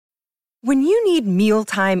When you need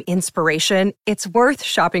mealtime inspiration, it's worth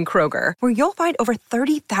shopping Kroger, where you'll find over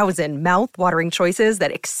 30,000 mouth-watering choices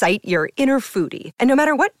that excite your inner foodie. And no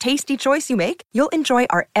matter what tasty choice you make, you'll enjoy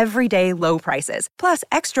our everyday low prices, plus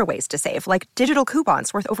extra ways to save, like digital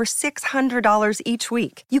coupons worth over $600 each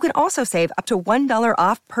week. You can also save up to $1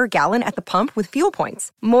 off per gallon at the pump with fuel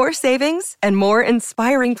points. More savings and more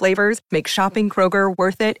inspiring flavors make shopping Kroger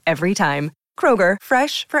worth it every time. Kroger,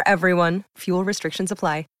 fresh for everyone. Fuel restrictions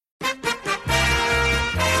apply.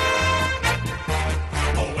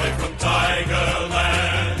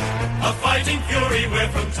 Fury, we're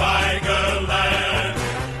from Tigerland.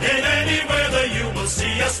 In any weather you will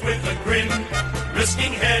see us with a grin,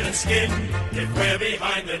 risking head and skin. If we're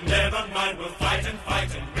behind, then never mind, we'll fight and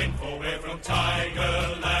win, for we're from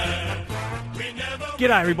Tigerland.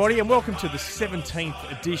 G'day everybody and welcome to the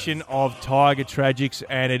 17th edition of Tiger Tragics,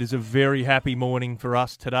 and it is a very happy morning for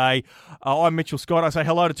us today. I'm Mitchell Scott. I say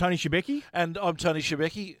hello to Tony Schibeci. And I'm Tony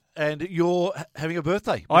Schibeci, and you're having a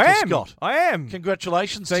birthday. I am. Scott. I am.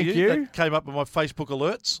 Congratulations Thank to you. That came up on my Facebook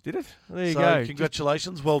alerts. Did it? There you So go.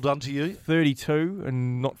 congratulations. Well done to you. 32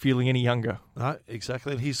 and not feeling any younger. No,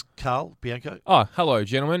 exactly. And here's Karl Bianco. Oh, hello,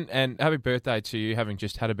 gentlemen, and happy birthday to you, having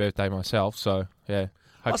just had a birthday myself, so, yeah.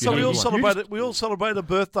 Hope So you we have all a good one. celebrate a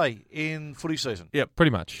birthday in footy season. Yeah,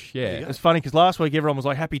 pretty much, There you yeah. go. It's funny because last week everyone was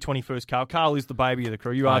like, happy 21st, Karl. Karl is the baby of the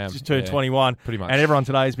crew. You I are am, just turned yeah. 21. Pretty much. And everyone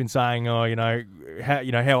today has been saying, oh,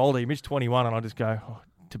 how old are you? Mitch, 21. And I just go, oh,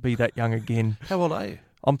 to be that young again. How old are you?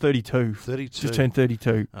 I'm 32. 32. Just turned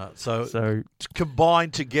 32. So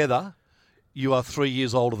combined together, you are 3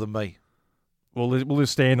 years older than me. We'll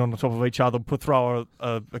just stand on the top of each other, throw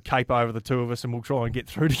a cape over the two of us, and we'll try and get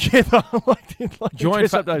through together.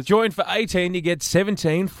 Join for 18, you get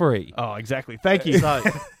 17 free. Oh, exactly. Thank you. So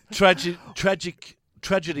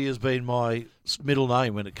tragedy has been my middle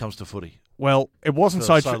name when it comes to footy. Well, it wasn't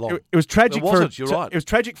For so. so long. It was tragic. It wasn't, you're right. It was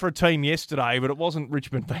tragic for a team yesterday, but it wasn't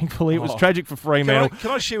Richmond. Thankfully, it was Oh. tragic for Fremantle.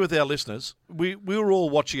 Can I share with our listeners? We were all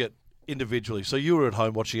watching it individually. So you were at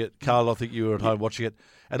home watching it. Karl, I think you were at home watching it.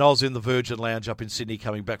 And I was in the Virgin Lounge up in Sydney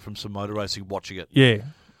coming back from some motor racing watching it. Yeah.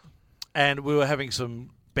 And we were having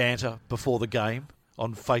some banter before the game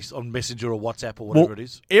on Messenger or WhatsApp or whatever it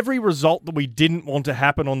is. Every result that we didn't want to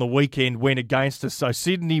happen on the weekend went against us. So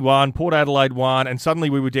Sydney won, Port Adelaide won, and suddenly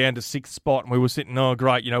we were down to sixth spot, and we were sitting, oh,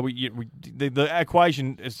 great. The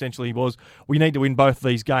equation essentially was we need to win both of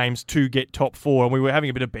these games to get top four, and we were having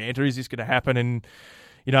a bit of banter. Is this going to happen? And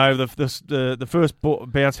the first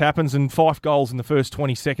bounce happens and 5 goals in the first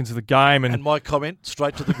 20 seconds of the game. And my comment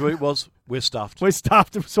straight to the group was, we're stuffed. We're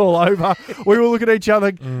stuffed. It was all over. We will look at each other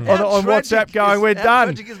on WhatsApp going, we're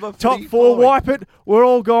done. Top 4, wipe it. We're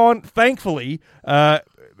all gone. Thankfully,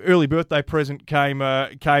 early birthday present came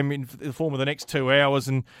in the form of the next 2 hours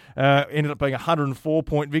and ended up being a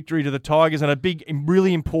 104-point victory to the Tigers and a big,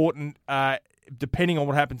 really important depending on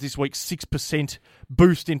what happens this week, 6%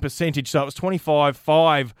 boost in percentage. So it was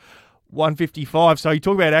 25-5, 155. So you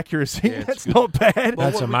talk about accuracy. Yeah, that's good. not bad.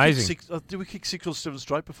 That's amazing. Did we kick 6 or 7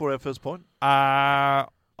 straight before our first point? I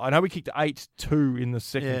know we kicked 8-2 in the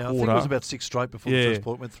second Yeah, I quarter. think it was about 6 straight before the first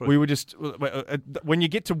point went through. We were just when you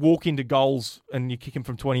get to walk into goals and you kick them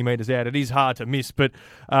from 20 metres out, it is hard to miss. But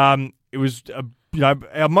it was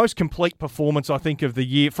our most complete performance, I think, of the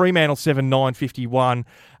year. Fremantle 7-9-51.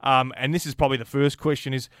 And this is probably the first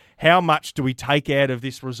question: is how much do we take out of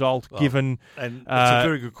this result? Given and it's a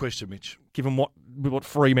very good question, Mitch. Given what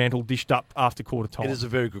Fremantle dished up after quarter time, it is a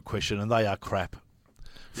very good question, and they are crap.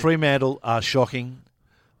 Fremantle are shocking.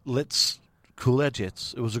 Let's cool our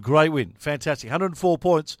jets. It was a great win. Fantastic. 104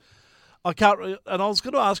 points. I was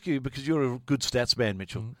going to ask you, because you're a good stats man,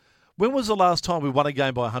 Mitchell. Mm-hmm. When was the last time we won a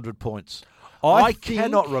game by 100 points? I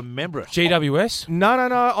cannot remember it. GWS? No.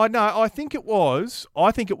 I think it was. I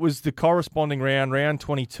think it was the corresponding round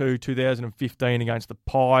 22, 2015 against the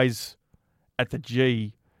Pies at the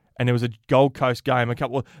G. And there was a Gold Coast game.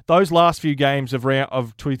 Those last few games of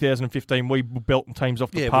 2015, we were belting teams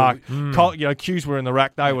off the park. Qs were in the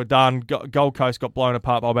rack; they were done. Gold Coast got blown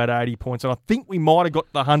apart by about 80 points, and I think we might have got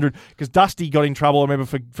the 100 because Dusty got in trouble. I remember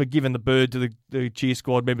for giving the bird to the cheer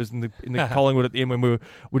squad members in the Collingwood at the end when we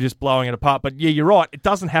were just blowing it apart. But yeah, you're right; it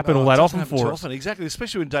doesn't happen all that often for us. Exactly,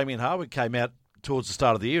 especially when Damien Harwood came out towards the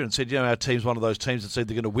start of the year and said, our team's one of those teams that said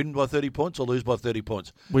they're going to win by 30 points or lose by 30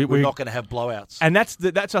 points. We're not going to have blowouts. And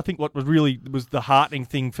that's I think what was the heartening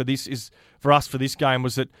thing for this game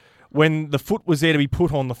was that when the foot was there to be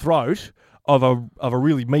put on the throat of a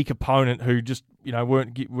really meek opponent who just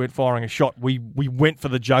weren't firing a shot, we went for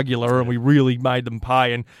the jugular and we really made them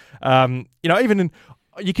pay. And even in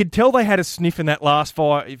you could tell they had a sniff in that last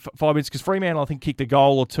five minutes because Fremantle, I think, kicked a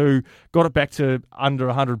goal or two, got it back to under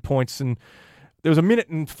 100 points, and there was a minute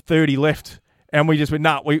and 30 left, and we just went,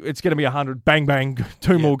 it's going to be 100, bang, bang,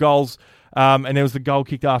 two more goals, and there was the goal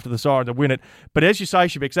kicked after the siren to win it. But as you say,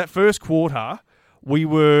 Schibeci, that first quarter, we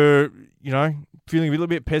were, feeling a little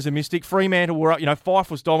bit pessimistic. Fremantle were up,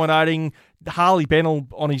 Fife was dominating. Harley Bennell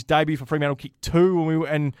on his debut for Fremantle kicked two,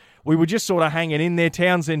 and we were just sort of hanging in there.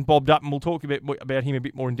 Townsend bobbed up, and we'll talk about him a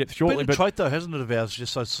bit more in depth shortly. But trait, though, hasn't it, of ours,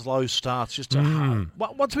 just those slow starts. Just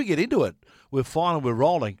once we get into it, we're fine and we're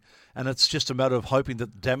rolling, and it's just a matter of hoping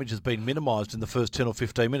that the damage has been minimised in the first 10 or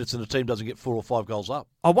 15 minutes and the team doesn't get 4 or 5 goals up.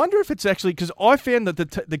 I wonder if it's actually, because I found that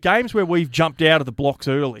the games where we've jumped out of the blocks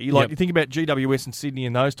early, like you think about GWS and Sydney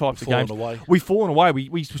and those types of games, we've fallen away.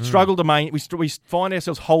 We struggle to we find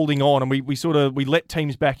ourselves holding on, and we let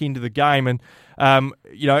teams back into the game, and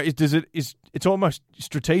it's almost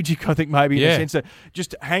strategic, I think, maybe in the sense that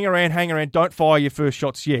just hang around, don't fire your first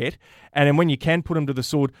shots yet, and then when you can put them to the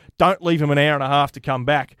sword, don't leave them an hour and a half to come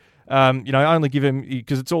back. Only give him,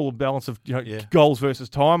 because it's all a balance of goals versus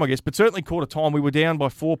time, I guess. But certainly quarter time, we were down by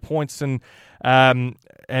 4 points, and our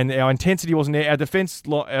intensity wasn't there. Our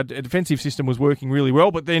defensive system was working really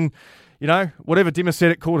well. But then, whatever Dimmer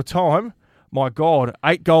said at quarter time, my God,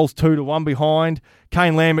 8 goals, 2-1 behind.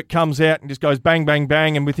 Kane Lambert comes out and just goes bang, bang,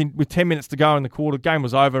 bang, and with 10 minutes to go in the quarter, game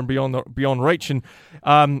was over and beyond reach. And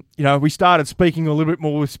we started speaking a little bit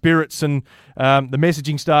more with spirits, and the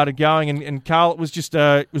messaging started going. And Karl, it was just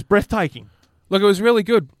it was breathtaking. Look, it was really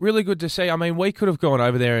good to see. I mean, we could have gone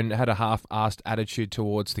over there and had a half-assed attitude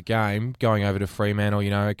towards the game, going over to Fremantle,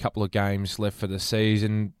 a couple of games left for the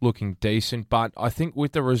season, looking decent. But I think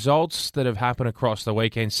with the results that have happened across the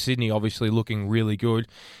weekend, Sydney obviously looking really good,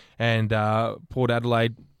 and Port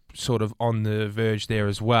Adelaide sort of on the verge there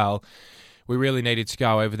as well, we really needed to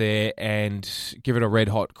go over there and give it a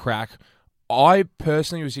red-hot crack. I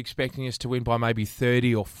personally was expecting us to win by maybe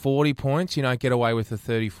 30 or 40 points, get away with a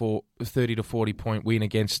 30 to 40 point win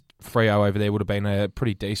against Freo over there would have been a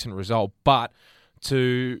pretty decent result. But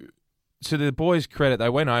to the boys' credit, they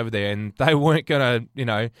went over there and they weren't going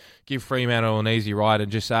to, give Fremantle an easy ride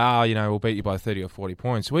and just say, we'll beat you by 30 or 40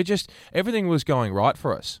 points. Everything was going right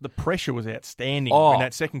for us. The pressure was outstanding in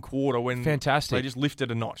that second quarter when fantastic. They just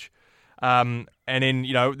lifted a notch. And then,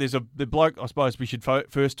 there's the bloke I suppose we should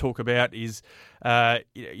first talk about is,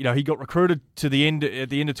 he got recruited at the end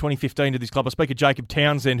of 2015 to this club. I speak of Jacob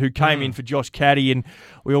Townsend, who came in for Josh Caddy, and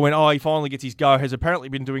we all went, he finally gets his go. Has apparently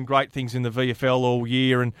been doing great things in the VFL all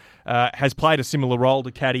year, and has played a similar role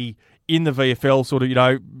to Caddy in the VFL, sort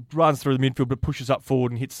of, runs through the midfield but pushes up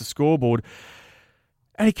forward and hits the scoreboard.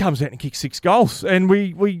 And he comes out and kicks 6 goals. And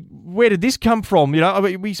we where did this come from?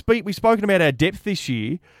 We've spoken about our depth this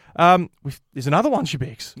year. There's another one,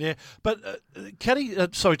 Schibeci. Yeah, but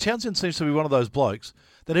Townsend seems to be one of those blokes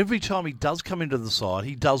that every time he does come into the side,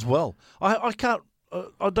 he does well.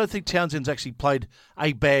 I don't think Townsend's actually played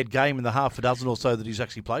a bad game in the half a dozen or so that he's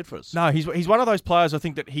actually played for us. No, he's one of those players, I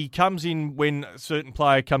think, that he comes in when a certain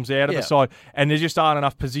player comes out of the side, and there just aren't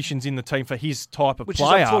enough positions in the team for his type of player. Which is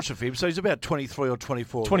unfortunate for him. So he's about 23 or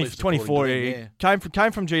 24. 24, yeah. Came from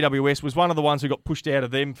GWS, was one of the ones who got pushed out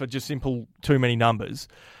of them for just simple too many numbers.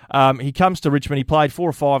 He comes to Richmond. He played 4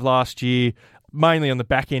 or 5 last year, mainly on the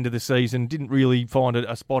back end of the season, didn't really find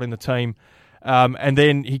a spot in the team. And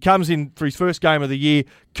then he comes in for his first game of the year.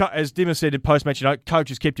 As Dimmer said in post-match, coach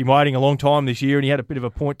has kept him waiting a long time this year, and he had a bit of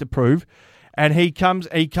a point to prove. And he comes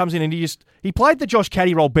in and he played the Josh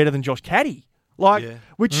Caddy role better than Josh Caddy.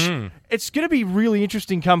 It's going to be really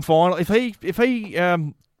interesting come final if he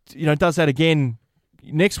does that again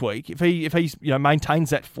next week. If he maintains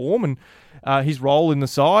that form and his role in the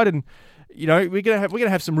side, and we're going to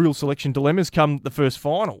have some real selection dilemmas come the first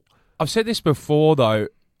final. I've said this before though.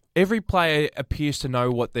 Every player appears to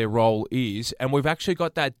know what their role is, and we've actually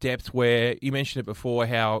got that depth where, you mentioned it before,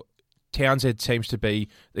 how Townsend seems to be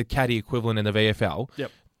the caddy equivalent in the VFL.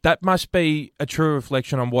 Yep. That must be a true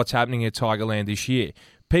reflection on what's happening at Tigerland this year.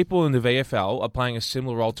 People in the VFL are playing a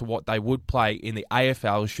similar role to what they would play in the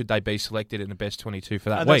AFL should they be selected in the best 22 for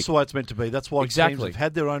that week. That's the way it's meant to be. That's why teams have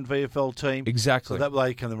had their own VFL team. Exactly. So that way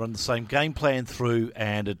they can run the same game plan through,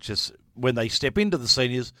 and it just, when they step into the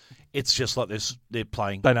seniors, it's just like they're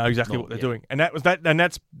playing. They know exactly what they're doing. And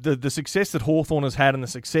that's the success that Hawthorn has had and the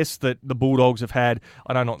success that the Bulldogs have had.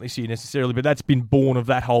 I know not this year necessarily, but that's been born of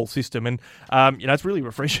that whole system. And, it's really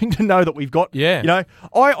refreshing to know that we've got, I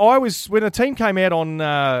was, when a team came out on,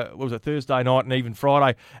 Thursday night and even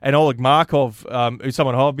Friday, and Oleg Markov, who's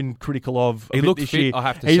someone I've been critical of he looked this fit, year. I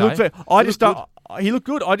have to say. He looked fit. He looked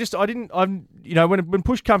good. When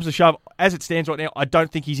push comes to shove, as it stands right now, I don't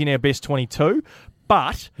think he's in our best 22.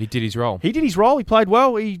 but He did his role. he did his role. He played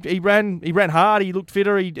well. He ran hard. He looked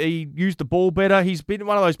fitter. He used the ball better. He's been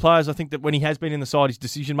one of those players, I think, that when he has been in the side, his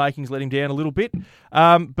decision-making's let him down a little bit.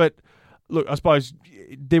 But look, I suppose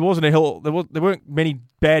there weren't many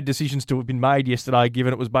bad decisions to have been made yesterday,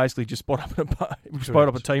 given it was basically just spot up a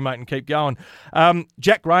teammate and keep going.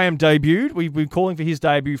 Jack Graham debuted. We've been calling for his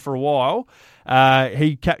debut for a while.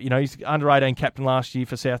 He's under-18 captain last year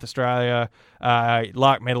for South Australia.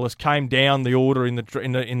 Lark medalist, came down the order in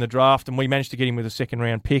the draft, and we managed to get him with a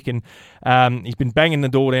second-round pick. And he's been banging the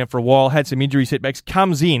door down for a while. Had some injury setbacks.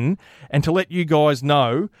 Comes in, and to let you guys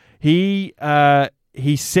know, he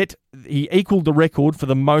equalled the record for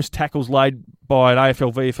the most tackles laid by an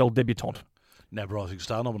AFL/VFL debutant. NAB Rising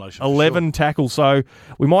Star nomination. 11 tackles, so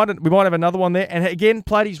we might have another one there. And again,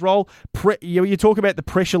 played his role. You talk about the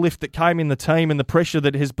pressure lift that came in the team and the pressure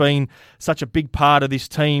that has been such a big part of this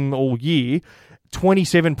team all year.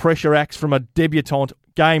 27 pressure acts from a debutant,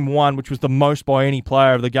 game one, which was the most by any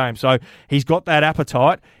player of the game. So he's got that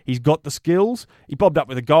appetite. He's got the skills. He bobbed up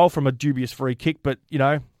with a goal from a dubious free kick, but,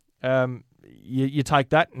 you take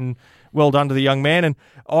that, and well done to the young man. And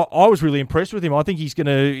I was really impressed with him. I think he's going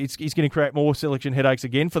to create more selection headaches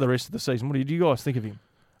again for the rest of the season. What do you guys think of him?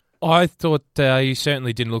 I thought he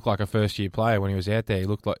certainly didn't look like a first-year player when he was out there. He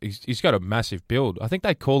looked like he's got a massive build. I think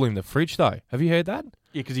they call him the fridge, though. Have you heard that?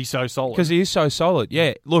 Yeah, because he's so solid. Because he is so solid.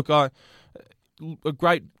 Yeah, look,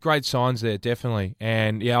 great signs there, definitely.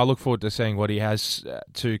 And, yeah, I look forward to seeing what he has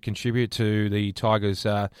to contribute to the Tigers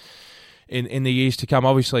in the years to come.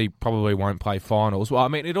 Obviously, probably won't play finals. Well, I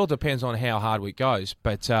mean, it all depends on how hard it goes.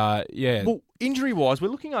 But, yeah. Well, injury-wise, we're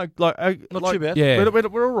looking not too bad. Yeah.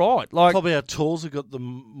 We're all right. Probably our tours have got the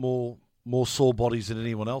more sore bodies than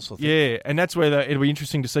anyone else, I think. Yeah, and that's where it'll be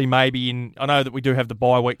interesting to see maybe I know that we do have the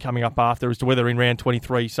bye week coming up after, as to whether in round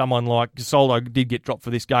 23 someone like Gasoldo did get dropped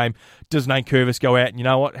for this game. Does Nate Curvis go out? And you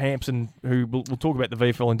know what? Hampson, who we'll talk about the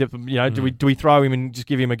VFL in depth, do we throw him and just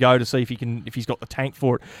give him a go to see if he's got the tank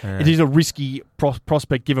for it? Yeah. It is a risky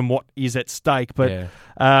prospect given what is at stake. But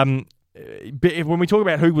when we talk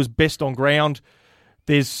about who was best on ground,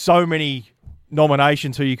 there's so many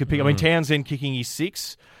nominations who you could pick. I mean, Townsend kicking his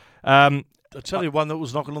 6. I'll tell you one that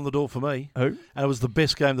was knocking on the door for me. Who? And it was the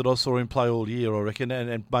best game that I saw him play all year, I reckon,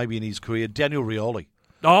 and maybe in his career. Daniel Rioli.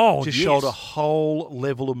 Oh, just showed a whole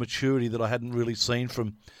level of maturity that I hadn't really seen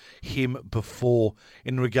from him before,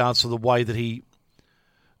 in regards to the way that he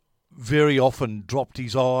very often dropped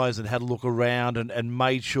his eyes and had a look around and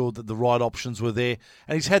made sure that the right options were there.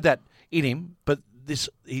 And he's had that in him, but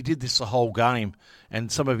he did this the whole game. And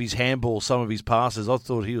some of his handballs, some of his passes, I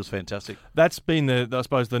thought he was fantastic. That's been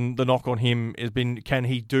the knock on him has been, can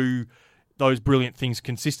he do those brilliant things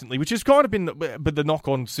consistently? Which has kind of been the knock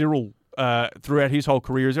on Cyril throughout his whole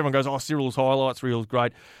career. As everyone goes, Cyril's highlights, Cyril's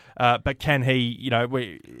great. But can he,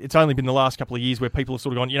 it's only been the last couple of years where people have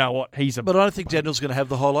sort of gone, you know what, But I don't think Daniel's going to have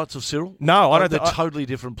the highlights of Cyril. No, I don't. They're totally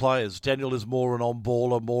different players. Daniel is more an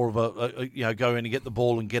on-baller, more of a go in and get the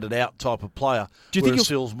ball and get it out type of player. Do you think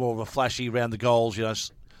Cyril's more of a flashy around the goals,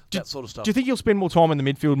 that sort of stuff. Do you think he'll spend more time in the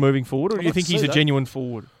midfield moving forward, or do you think he's a genuine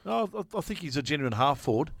forward? No, I think he's a genuine half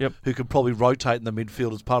forward. Yep. Who could probably rotate in the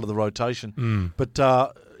midfield as part of the rotation. But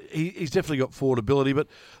he's definitely got forward ability. But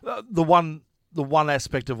the one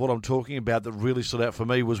aspect of what I'm talking about that really stood out for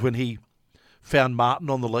me was when he found Martin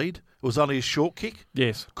on the lead. It was only a short kick.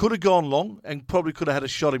 Yes. Could have gone long and probably could have had a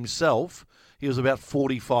shot himself. He was about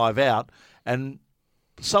 45 out. And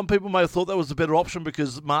some people may have thought that was the better option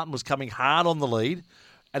because Martin was coming hard on the lead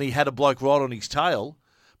and he had a bloke right on his tail.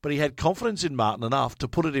 But he had confidence in Martin enough to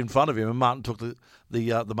put it in front of him, and Martin took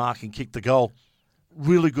the mark and kicked the goal.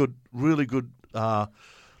 Really good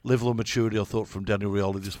level of maturity, I thought, from Daniel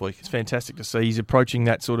Rioli this week. It's fantastic to see. He's approaching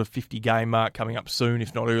that sort of 50-game mark coming up soon,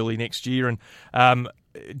 if not early next year. And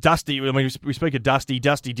Dusty, I mean, we speak of Dusty.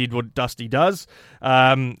 Dusty did what Dusty does.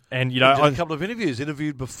 And, he did a couple of interviews.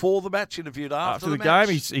 Interviewed before the match, interviewed after the game.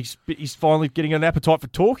 Match. He's finally getting an appetite for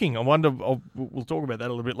talking. I wonder, we'll talk about that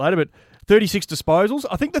a little bit later, but 36 disposals.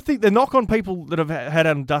 I think the knock on people that have had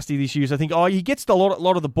on Dusty this year is I think, he gets a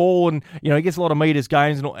lot of the ball and, he gets a lot of meters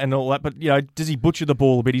gains and all that, but, does he butcher the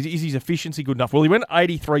ball a bit? Is his efficiency good enough? Well, he went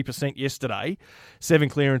 83% yesterday, 7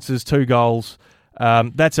 clearances, 2 goals.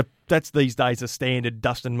 That's these days a standard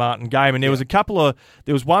Dustin Martin game, and there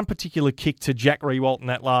was one particular kick to Jack Riewoldt in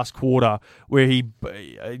that last quarter where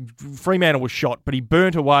Fremantle was shot, but he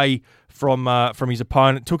burnt away from his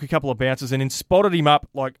opponent, took a couple of bounces, and then spotted him up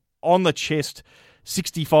like on the chest,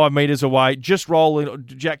 65 metres away,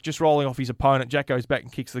 Jack just rolling off his opponent. Jack goes back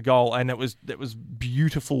and kicks the goal, and it was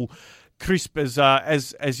beautiful, crisp as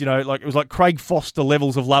you know, like it was like Craig Foster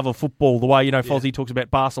levels of love of football. The way, you know, Fozzie talks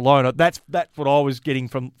about Barcelona. That's what I was getting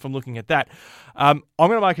from looking at that. I'm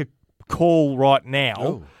going to make a call right now.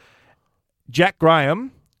 Oh. Jack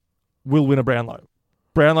Graham will win a Brownlow.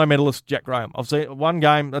 Brownlow medalist Jack Graham. I've seen one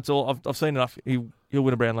game. That's all. I've seen enough. He'll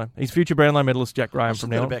win a Brownlow. He's future Brownlow medalist Jack Graham from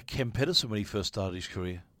now on. About Kem Pedersen when he first started his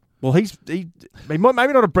career. Well, he might,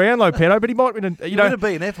 maybe not a Brownlow Pedo, but he might win a, you know,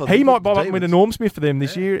 he might win a Norm Smith for them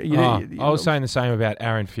this year. I was saying the same about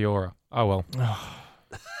Aaron Fiora. Oh well.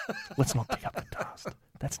 Let's not pick up the dust.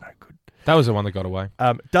 That's no good. That was the one that got away.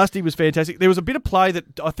 Dusty was fantastic. There was a bit of play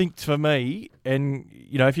that I think for me, and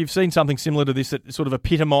you know, if you've seen something similar to this that sort of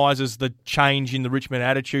epitomises the change in the Richmond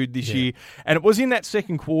attitude this year, and it was in that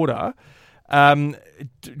second quarter. Kane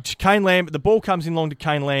Lambert, the ball comes in long to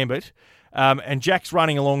Kane Lambert, and Jack's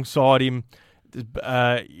running alongside him.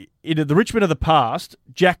 In the Richmond of the past,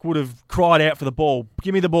 Jack would have cried out for the ball.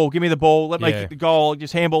 Give me the ball, let me kick the goal,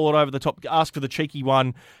 just handball it over the top, ask for the cheeky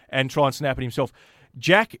one, and try and snap it himself.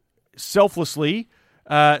 Jack selflessly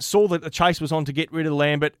saw that the chase was on to get rid of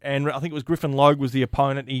Lambert, and I think it was Griffin Logue was the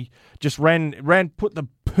opponent. He just ran, put the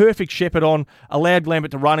perfect shepherd on, allowed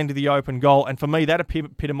Lambert to run into the open goal, and for me that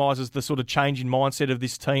epitomises the sort of change in mindset of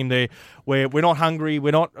this team there, where we're not hungry,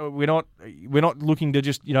 we're not looking to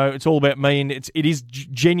just, you know, it's all about me, and it is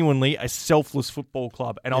genuinely a selfless football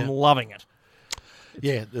club, and I'm loving it.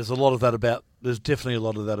 There's a lot of that about. There's definitely a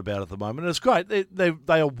lot of that about at the moment, and it's great.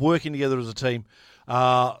 They are working together as a team.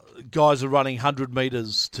 Guys are running 100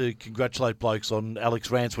 metres to congratulate blokes on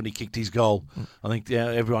Alex Rance when he kicked his goal. I think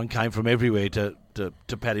everyone came from everywhere to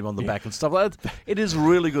pat him on the back and stuff like that. It is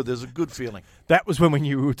really good. There's a good feeling. That was when we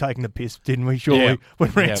knew we were taking the piss, didn't we, surely?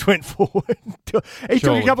 When Rance went forward. He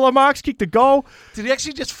took a couple of marks, kicked a goal. Did he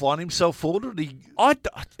actually just find himself forward? Or did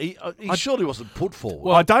he surely wasn't put forward.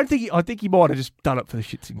 Well, I think he might have just done it for the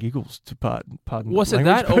shits and giggles, to pardon Was the it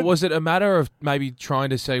language, that, or was it a matter of maybe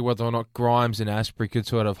trying to see whether or not Grimes and Asprey could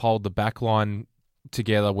sort of hold the back line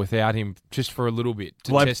together without him just for a little bit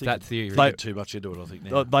to test that theory? They get too much into it, I think.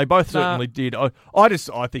 Now. They both certainly did. I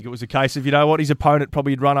think it was a case of, you know what, his opponent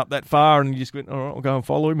probably had run up that far and he just went, all right, I'll go and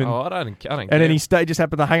follow him. And, I don't care. And then he just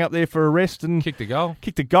happened to hang up there for a rest and kicked the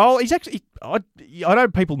goal. He's actually, I know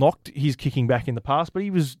people knocked his kicking back in the past, but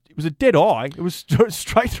it was a dead eye. It was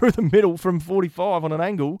straight through the middle from 45 on an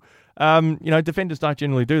angle. You know, defenders don't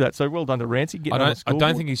generally do that, so well done to Rancy. I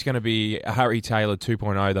don't think he's going to be a Harry Taylor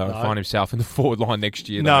 2.0 though, and find himself in the forward line next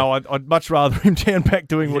year. No, I'd much rather him down back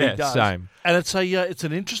doing what he does. Same. And it's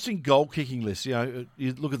an interesting goal kicking list. You know,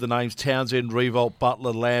 you look at the names: Townsend, Revolt,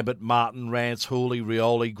 Butler, Lambert, Martin, Rance, Hooley,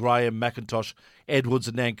 Rioli, Graham, McIntosh, Edwards,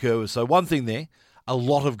 and Nankervis. So one thing there, a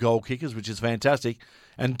lot of goal kickers, which is fantastic,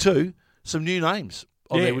 and two, some new names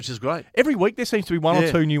on there, which is great. Every week there seems to be one or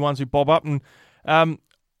two new ones who bob up, and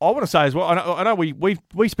I want to say as well, I know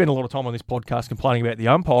we spend a lot of time on this podcast complaining about the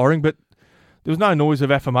umpiring, but there was no noise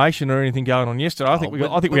of affirmation or anything going on yesterday. I think we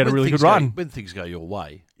had a really good run. When things go your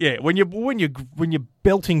way, when you're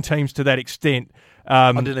belting teams to that extent.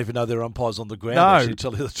 I didn't even know there were umpires on the ground. No, actually, to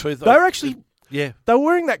tell you the truth, they were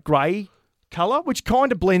wearing that grey colour, which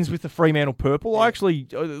kind of blends with the Fremantle purple. I actually,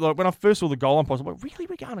 like when I first saw the goal umpires, I'm like, really,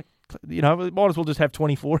 we're going to, you know, we might as well just have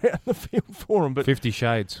 24 out in the field for them. But 50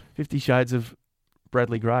 Shades of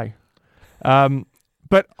Bradley Gray.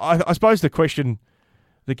 But I suppose the question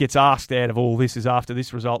that gets asked out of all this is, after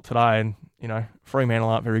this result today, and, you know, Fremantle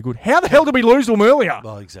aren't very good, how the hell did we lose them earlier?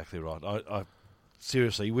 Oh, exactly right. I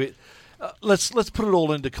seriously, let's put it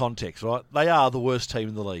all into context, right? They are the worst team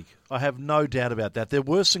in the league. I have no doubt about that. They're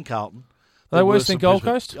worse than Carlton. Are they worse than Gold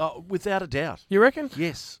Coast? Without a doubt. You reckon?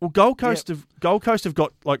 Yes. Well, Gold Coast have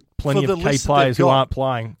got like plenty of key players who aren't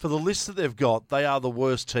playing. For the list that they've got, they are the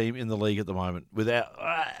worst team in the league at the moment, without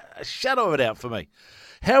a shadow of a doubt for me.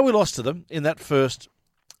 How we lost to them in that first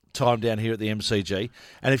time down here at the MCG,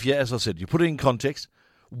 and if you, as I said, you put it in context,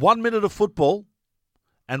 1 minute of football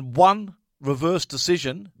and one reverse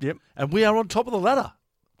decision, and we are on top of the ladder.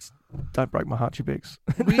 Don't break my heart, Schibeci.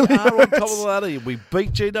 We are on top of the ladder. We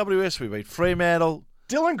beat GWS. We beat Fremantle.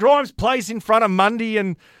 Dylan Grimes plays in front of Mundy,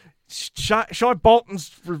 and Shy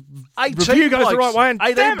Bolton's review goes the right way. And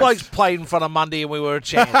 18 blokes played in front of Mundy, and we were a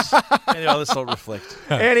chance. Anyway, let's not reflect.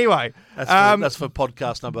 Anyway, that's for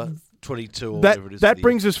podcast number 22 or whatever it is. That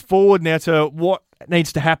brings us forward now to what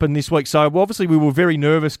needs to happen this week. So obviously we were very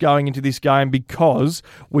nervous going into this game because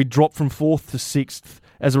we dropped from 4th to 6th.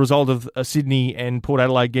 as a result of Sydney and Port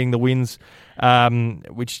Adelaide getting the wins,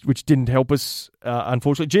 which didn't help us,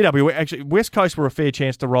 unfortunately. Actually, West Coast were a fair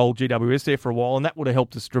chance to roll GWS there for a while, and that would have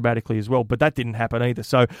helped us dramatically as well, but that didn't happen either.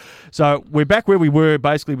 So we're back where we were,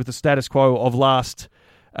 basically, with the status quo of last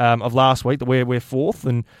week, where we're fourth,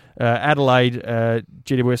 and Adelaide,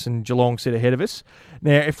 GWS and Geelong sit ahead of us.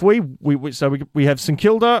 Now, if we have St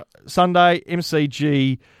Kilda Sunday,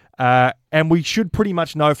 MCG, and we should pretty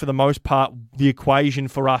much know for the most part the equation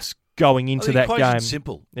for us going into that game. The equation's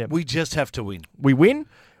simple. Yeah. We just have to win. We win.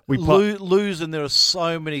 We lose, and there are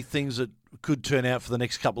so many things that could turn out for the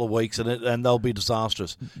next couple of weeks, and they'll be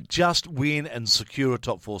disastrous. Just win and secure a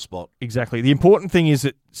top 4 spot. Exactly. The important thing is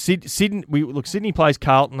that Sydney plays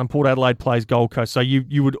Carlton and Port Adelaide plays Gold Coast, so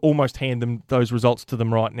you would almost hand them those results to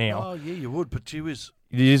them right now. Oh yeah, you would. But gee whiz,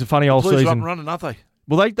 it is a funny old Blues season. Running, aren't they?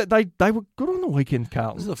 Well, they were good on the weekend,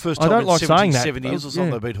 Carlton. This is the first time I don't like saying that. 7 years or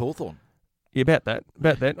something they beat Hawthorn. Yeah, about that.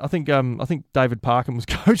 I think David Parkin was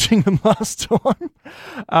coaching them last time,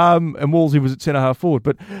 and Wolsey was at centre half forward.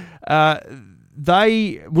 But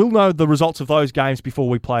they will know the results of those games before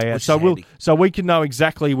we play out, so we can know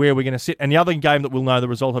exactly where we're going to sit. And the other game that we'll know the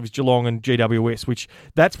result of is Geelong and GWS, which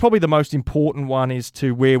that's probably the most important one, is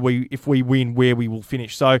to if we win, where we will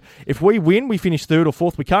finish. So if we win, we finish third or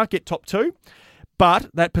fourth. We can't get top 2, but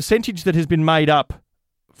that percentage that has been made up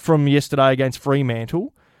from yesterday against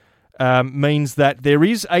Fremantle means that there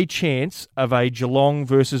is a chance of a Geelong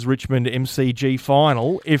versus Richmond MCG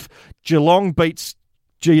final if Geelong beats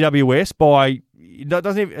GWS by, I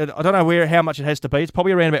don't know how much it has to be. It's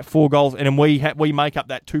probably around about 4 goals, and then we make up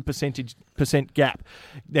that 2% gap.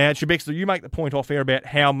 Now, Schibeci, you make the point off air about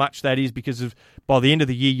how much that is, because of by the end of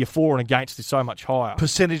the year, your for and against is so much higher.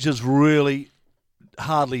 Percentages really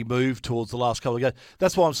hardly moved towards the last couple of games.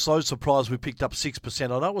 That's why I'm so surprised we picked up 6%. I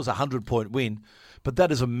know it was a 100-point win, but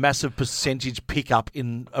that is a massive percentage pickup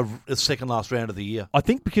in a second last round of the year. I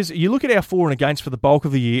think because you look at our for and against for the bulk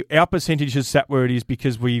of the year, our percentage has sat where it is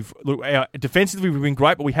because defensively we've been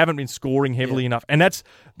great, but we haven't been scoring heavily enough. And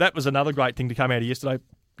that was another great thing to come out of yesterday.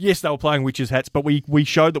 Yes, they were playing witches' hats, but we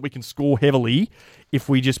showed that we can score heavily if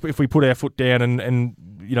we put our foot down and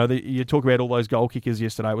you talk about all those goal kickers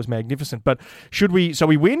yesterday. It was magnificent. But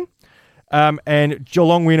we win? And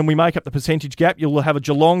Geelong win, and we make up the percentage gap. You'll have a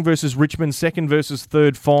Geelong versus Richmond second versus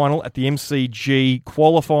third final at the MCG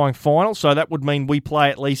qualifying final. So that would mean we play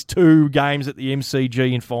at least 2 games at the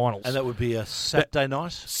MCG in finals. And that would be a Saturday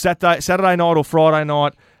night? Saturday night or Friday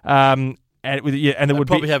night. And there would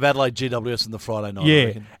probably have Adelaide GWS on the Friday night.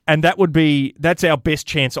 Yeah, and that's our best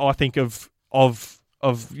chance, I think, of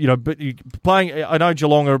playing. I know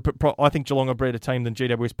Geelong I think Geelong are a better team than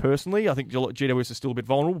GWS personally. I think GWS is still a bit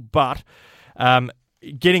vulnerable, but let's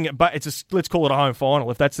call it a home final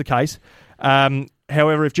if that's the case.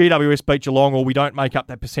 However, if GWS beat Geelong or we don't make up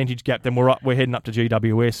that percentage gap, then we're heading up to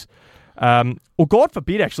GWS. Or God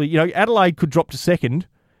forbid, actually, Adelaide could drop to second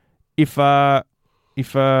if they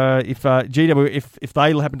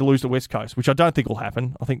happen to lose to West Coast, which I don't think will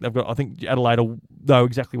happen. I think Adelaide will know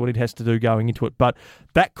exactly what it has to do going into it, but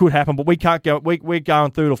that could happen. But we can't go. We're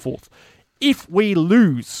going third or fourth. If we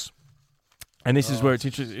lose, and this is where it's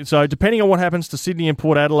interesting. So depending on what happens to Sydney and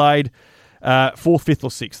Port Adelaide, 4th, 5th, or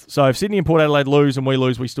 6th. So if Sydney and Port Adelaide lose and we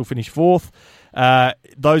lose, we still finish 4th.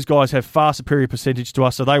 Those guys have far superior percentage to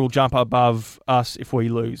us, so they will jump above us if we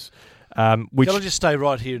lose. Can I just stay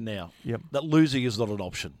right here now? Yep. That losing is not an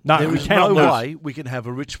option. No, there is no way we can have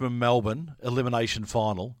a Richmond-Melbourne elimination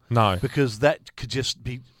final. No. Because that could just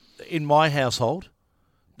be, in my household,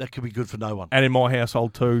 that could be good for no one. And in my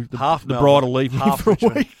household too. The Melbourne, bride will leave me for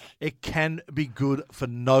Richmond. a week. It can be good for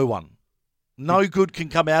no one. No good can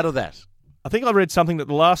come out of that. I think I read something that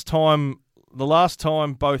the last time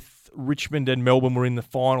both Richmond and Melbourne were in the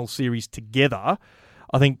final series together,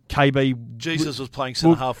 I think KB... Jesus was playing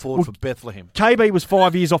centre-half forward for Bethlehem. KB was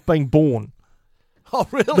 5 years off being born. Oh,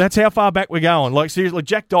 really? That's how far back we're going. Like, seriously,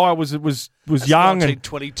 Jack Dyer was young.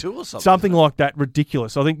 1922 or something. Something like that.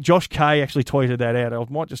 Ridiculous. I think Josh Kay actually tweeted that out. I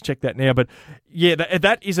might just check that now. But, yeah,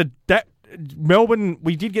 Melbourne,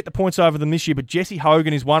 we did get the points over them this year, but Jesse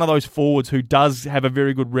Hogan is one of those forwards who does have a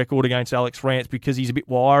very good record against Alex France because he's a bit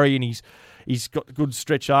wiry and he's got good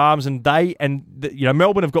stretch arms. And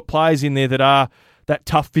Melbourne have got players in there that are that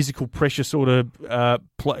tough physical pressure sort of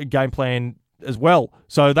game plan as well.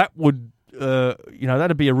 So that would,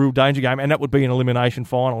 that'd be a real danger game, and that would be an elimination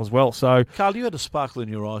final as well. So, Carl, you had a sparkle in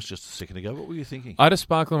your eyes just a second ago. What were you thinking? I had a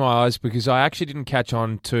sparkle in my eyes because I actually didn't catch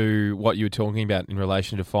on to what you were talking about in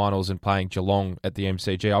relation to finals and playing Geelong at the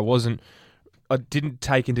MCG. I didn't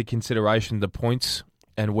take into consideration the points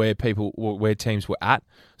and where teams were at.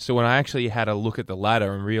 So when I actually had a look at the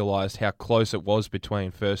ladder and realised how close it was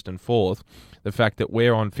between first and fourth, the fact that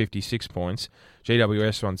we're on 56 points,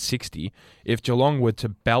 GWS are on 60, if Geelong were to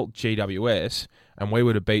belt GWS and we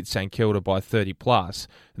were to beat St Kilda by 30 plus,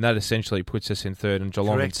 and that essentially puts us in third and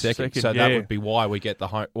Geelong in second. So that would be why we get the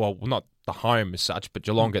home, well, not the home as such, but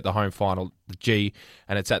Geelong get the home final, the G,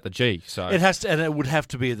 and it's at the G. So it has to, and it would have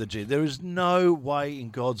to be at the G. There is no way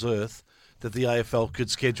in God's earth that the AFL could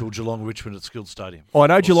schedule Geelong Richmond at Skilled Stadium. Oh, I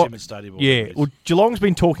know Geelong. Simmons Stadium. Well, Geelong's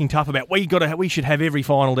been talking tough about we should have every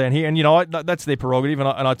final down here, and that's their prerogative, and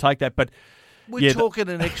I take that. But we're talking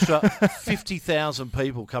an extra 50,000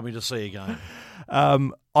 people coming to see a game.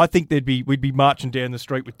 I think we'd be marching down the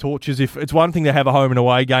street with torches. If it's one thing to have a home and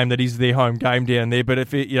away game that is their home game down there, but if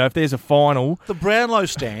there's a final, the Brownlow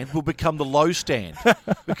stand will become the low stand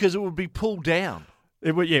because it would be pulled down.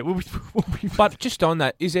 It would, we'll be but just on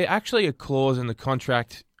that, is there actually a clause in the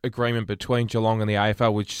contract agreement between Geelong and the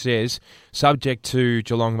AFL which says, subject to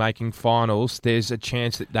Geelong making finals, there's a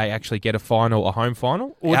chance that they actually get a home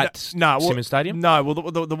final at Simmons Stadium? No,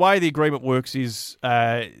 well, the way the agreement works is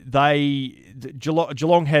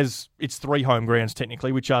Geelong has its 3 home grounds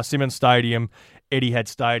technically, which are Simmons Stadium, Etihad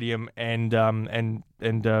Stadium, and the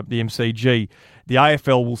MCG. The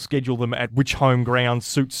AFL will schedule them at which home ground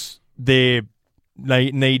suits their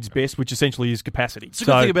needs best, which essentially is capacity. The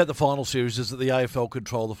good thing about the final series is that the AFL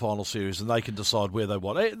control the final series and they can decide where they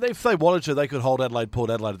want. If they wanted to, they could hold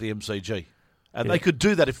Port Adelaide at the MCG. And they could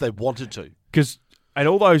do that if they wanted to. Because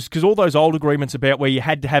all those old agreements about where you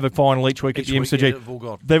had to have a final each week at the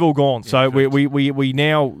MCG, they've all gone. So we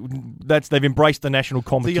now they've embraced the national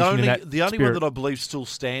competition. The only one that I believe still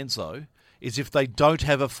stands though is if they don't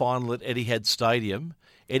have a final at Etihad Stadium.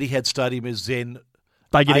 Etihad Stadium is then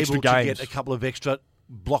they get able extra to games. get a couple of extra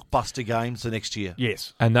blockbuster games the next year.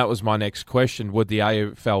 Yes. And that was my next question. Would the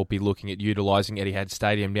AFL be looking at utilising Etihad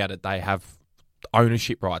Stadium now that they have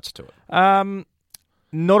ownership rights to it?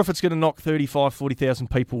 Not if it's going to knock 35,000,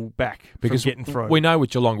 40,000 people back because from getting through. We know with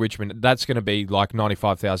Geelong Richmond, that's going to be like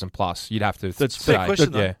 95,000 plus. You'd have to That's a fair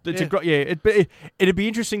question, though. It'd be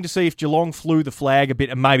interesting to see if Geelong flew the flag a bit,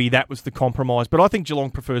 and maybe that was the compromise. But I think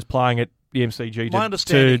Geelong prefers playing at the MCG my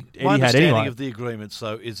understanding anyway. of the agreements,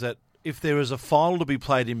 though, is that if there is a final to be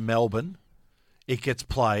played in Melbourne, it gets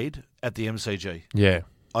played at the MCG. Yeah.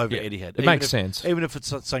 Over Etihad. It makes sense. Even if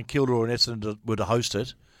it's St Kilda or Essendon were to host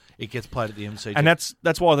it, it gets played at the MCG. And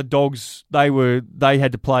that's why the Dogs, they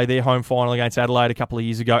had to play their home final against Adelaide a couple of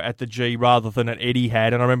years ago at the G rather than at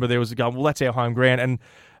Etihad. And I remember there was a go, well, that's our home ground. And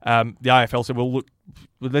the AFL said, well, look,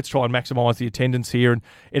 let's try and maximise the attendance here. And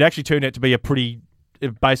it actually turned out to be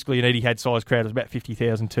basically an Etihad-sized crowd. It was about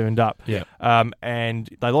 50,000 turned up. Yeah.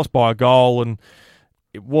 And they lost by a goal, and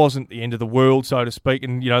it wasn't the end of the world, so to speak.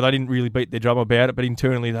 And, they didn't really beat their drum about it, but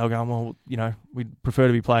internally they were going, well, we'd prefer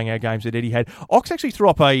to be playing our games at Etihad. Ox actually threw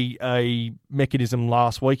up a mechanism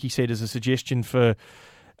last week, he said, as a suggestion for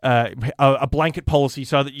a blanket policy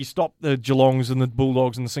so that you stop the Geelongs and the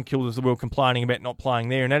Bulldogs and the St Kildas of the world complaining about not playing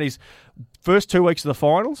there. And that is, first 2 weeks of the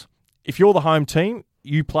finals, if you're the home team,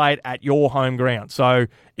 you play it at your home ground. So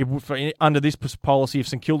under this policy, if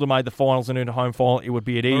St Kilda made the finals and earned a home final, it would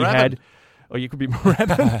be at Etihad. Or you could be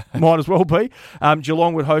Moorabbin, might as well be.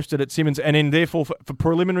 Geelong would host it at Simmons, and then therefore for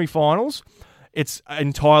preliminary finals, it's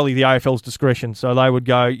entirely the AFL's discretion. So they would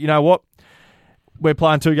go, you know what, we're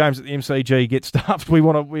playing 2 games at the MCG, get stuffed. We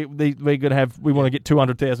want to get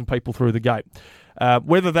 200,000 people through the gate.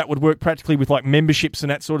 Whether that would work practically with like memberships and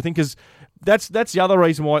that sort of thing, because that's the other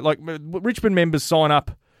reason why like Richmond members sign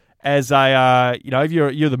up as a if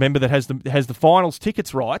you're the member that has the finals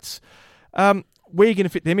tickets rights. Where are you going to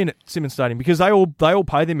fit them in at Simmons Stadium? Because they all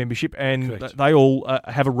pay their membership and they all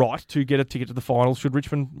have a right to get a ticket to the finals should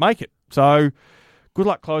Richmond make it. So good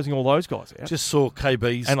luck closing all those guys out. Just saw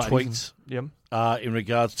KB's tweets in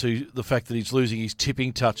regards to the fact that he's losing his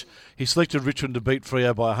tipping touch. He selected Richmond to beat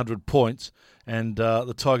Freo by 100 points, and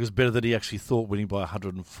the Tigers better than he actually thought, winning by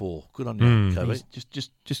 104. Good on you, KB. He's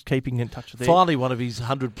just keeping in touch with Finally, one of his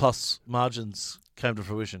 100-plus margins came to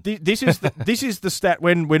fruition. This is the stat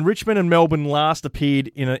when Richmond and Melbourne last appeared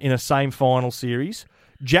in a same final series.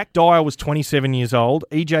 Jack Dyer was 27 years old.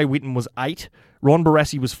 EJ Whitten was 8. Ron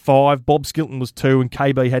Barassi was 5. Bob Skilton was 2, and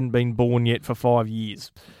KB hadn't been born yet for 5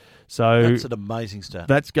 years. So that's an amazing stat.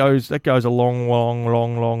 That goes a long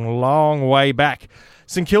way back.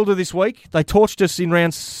 St Kilda this week, they torched us in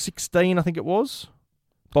round 16, I think it was,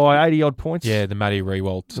 by 80 odd points. Yeah, the Matty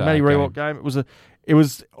Rewalt game. I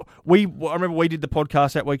remember we did the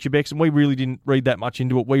podcast that week, Schibeci, and we really didn't read that much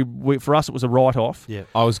into it. We for us, it was a write-off. Yeah,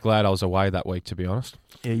 I was glad I was away that week, to be honest.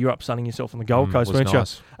 Yeah, you're up sunning yourself on the Gold Coast, weren't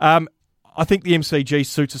nice. you? I think the MCG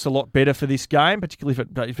suits us a lot better for this game, particularly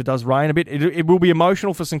if it does rain a bit. It will be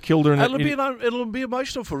emotional for St Kilda. And it'll be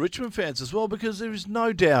emotional for Richmond fans as well, because there is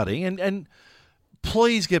no doubting, and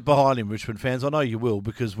please get behind him, Richmond fans. I know you will,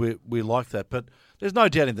 because we like that, but there's no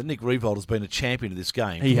doubting that Nick Riewoldt has been a champion of this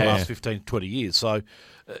game for the last 15, 20 years. So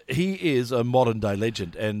he is a modern-day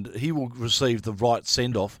legend, and he will receive the right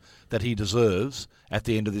send-off that he deserves at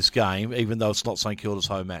the end of this game, even though it's not St Kilda's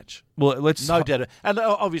home match. Well, no doubt. And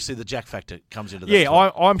obviously the Jack factor comes into that. Yeah,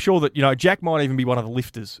 I'm sure that Jack might even be one of the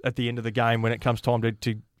lifters at the end of the game when it comes time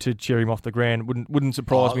to cheer him off the ground. Wouldn't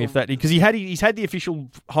surprise me if that, because he's had the official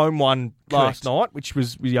home one last night, which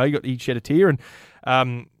was he shed a tear,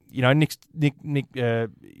 and Nick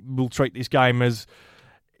will treat this game as.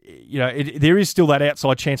 There is still that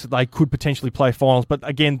outside chance that they could potentially play finals, but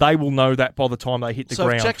again, they will know that by the time they hit the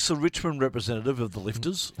ground. So Jack's the Richmond representative of the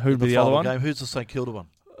lifters. Who'd be the other one? Game. Who's the St Kilda one?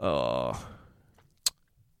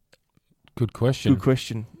 Good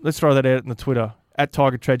question. Let's throw that out in the Twitter at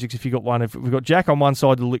Tiger Tragics if you got one. If we've got Jack on one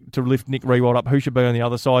side to lift Nick Riewoldt up, who should be on the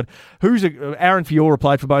other side? Aaron Fiora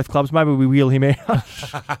played for both clubs. Maybe we wheel him out.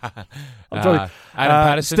 Adam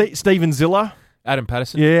Patterson, Stephen Ziller. Adam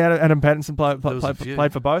Patterson. Yeah, Adam Patterson played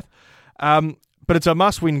for both. But it's a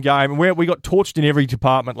must-win game. And we got torched in every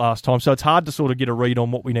department last time, so it's hard to sort of get a read on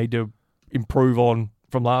what we need to improve on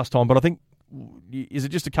from last time. But I think, is it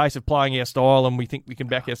just a case of playing our style and we think we can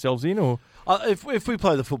back ourselves in? Or if we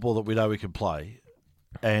play the football that we know we can play,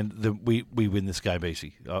 and we win this game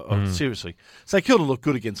easy. Seriously. St Kilda look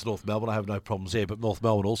good against North Melbourne. I have no problems there, but North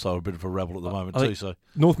Melbourne also are a bit of a rebel at the moment too. So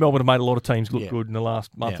North Melbourne have made a lot of teams look good in the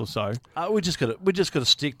last month or so. We just got to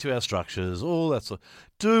stick to our structures. All that stuff.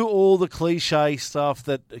 Do all the cliche stuff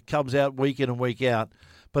that comes out week in and week out.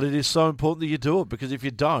 But it is so important that you do it, because if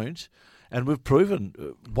you don't, and we've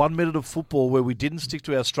proven 1 minute of football where we didn't stick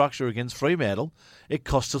to our structure against Fremantle, it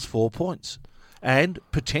cost us 4 points, and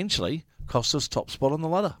potentially cost us top spot on the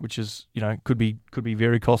ladder, which is could be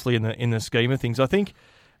very costly in the scheme of things. I think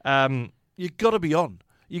you've got to be on.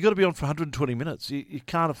 You've got to be on for 120 minutes. You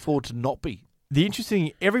can't afford to not be. The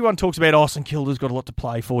interesting, everyone talks about St Kilda's got a lot to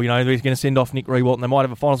play for. They're going to send off Nick Riewoldt and they might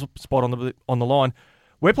have a final spot on the line.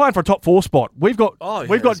 We're playing for a top 4 spot. We've got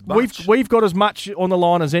as much on the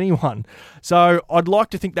line as anyone. So I'd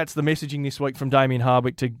like to think that's the messaging this week from Damien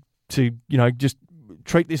Hardwick to just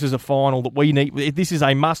treat this as a final that we need. This is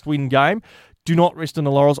a must-win game. Do not rest on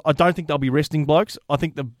the laurels. I don't think they'll be resting blokes. I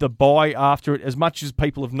think the bye after it, as much as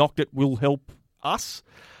people have knocked it, will help us.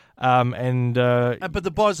 But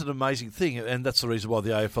the bye's an amazing thing, and that's the reason why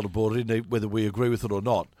the AFL have brought it in, whether we agree with it or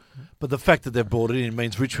not. But the fact that they've brought it in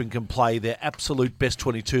means Richmond can play their absolute best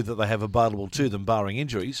 22 that they have available to them, barring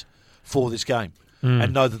injuries, for this game,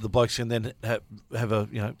 and know that the blokes can then have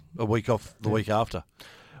a week off the week after.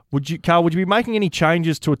 Carl, would you be making any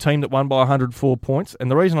changes to a team that won by 104 points?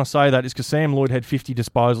 And the reason I say that is because Sam Lloyd had 50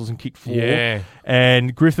 disposals and kicked 4. Yeah.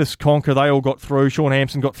 And Griffiths, Conker, they all got through. Sean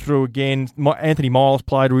Hampson got through again. Anthony Miles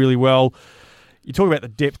played really well. You talk about the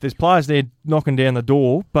depth. There's players there knocking down the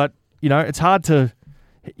door, but, it's hard to...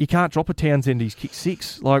 You can't drop a Townsend. He's kicked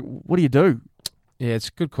 6. Like, what do you do? Yeah, it's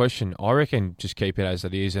a good question. I reckon just keep it as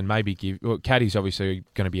it is and maybe give... Well, Caddy's obviously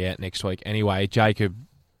going to be out next week anyway. Jacob,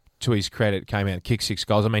 to his credit, came out and kicked 6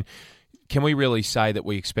 goals. I mean, can we really say that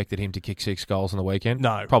we expected him to kick 6 goals on the weekend?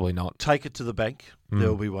 No. Probably not. Take it to the bank. There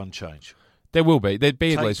will be one change. There will be. There'd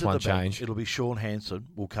be at least one change. Bank. It'll be Sean Hansen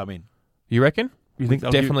will come in. You reckon? You think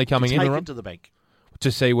definitely coming in? Take it to the bank.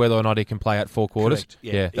 To see whether or not he can play out 4 quarters? Correct.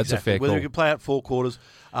 Yeah, that's exactly. a fair whether call. He can play out 4 quarters.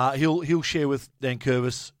 He'll share with Dan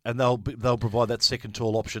Curvis, and they'll provide that second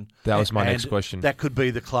tall option. That was my next question. That could be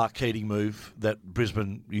the Clark Keating move that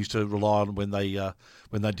Brisbane used to rely on when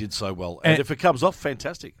they did so well. And if it comes off,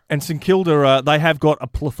 fantastic. And St Kilda, they have got a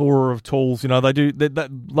plethora of tools. They do. That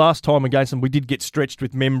last time against them, we did get stretched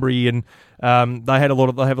with Membry, and they have a lot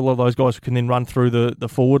of those guys who can then run through the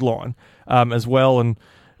forward line as well. And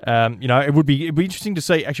it'd be interesting to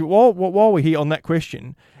see, actually, while we're here on that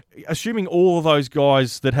question, assuming all of those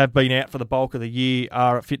guys that have been out for the bulk of the year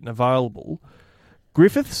are fit and available,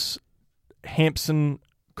 Griffiths, Hampson,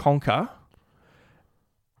 Conker,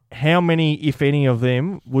 how many, if any of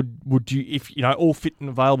them, would you, if all fit and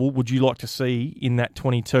available, would you like to see in that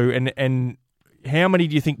 22? And how many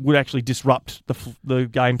do you think would actually disrupt the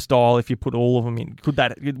game style if you put all of them in? Could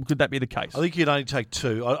that be the case? I think you'd only take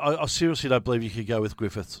 2. I seriously don't believe you could go with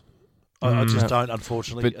Griffiths. I just don't,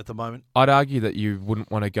 unfortunately, at the moment. I'd argue that you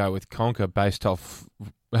wouldn't want to go with Conker based off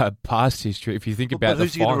past history. If you think about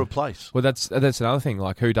who's he going to replace? Well, that's another thing.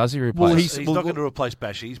 Like, who does he replace? Well, he's not going to replace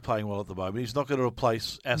Bashy. He's playing well at the moment. He's not going to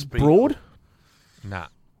replace Aspie. Broad? Nah.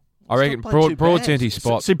 I reckon Broad's earned his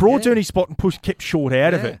spot. See, Broad's earned his spot and kept short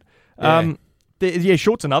out of it.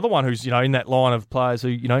 Short's another one who's in that line of players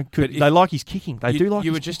who they like his kicking. They do like.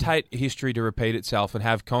 You would just hate history to repeat itself and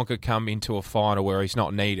have Conker come into a final where he's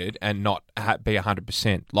not needed and not be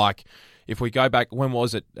 100%. Like if we go back, when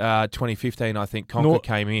was it? 2015, I think Conker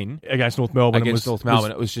came in against North Melbourne. It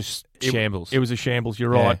was just shambles. It was a shambles. You're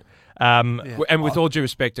right. And with all due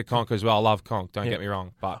respect to Conker as well, I love Conk. Don't get me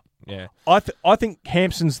wrong, but yeah, I think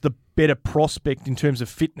Hampson's the better prospect in terms of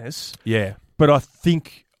fitness. Yeah, but I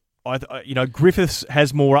think. Griffiths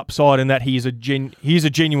has more upside in that he is a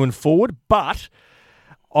genuine forward, but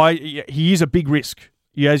he is a big risk,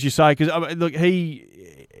 as you say, because look,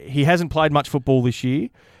 he hasn't played much football this year.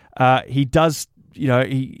 He does,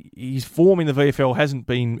 his form in the VFL hasn't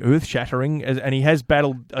been earth shattering, and he has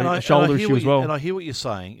battled a shoulder issue as well. And I hear what you're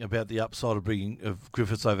saying about the upside of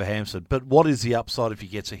Griffiths over Hampson, but what is the upside if he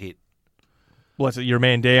gets a hit? Well, you're a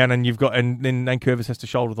man down, and then Nankervis has to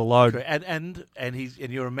shoulder the load, and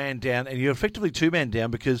you're a man down, and you're effectively two man down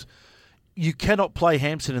because you cannot play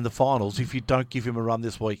Hampson in the finals if you don't give him a run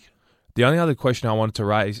this week. The only other question I wanted to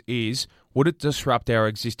raise is: would it disrupt our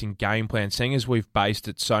existing game plan, seeing as we've based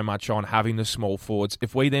it so much on having the small forwards?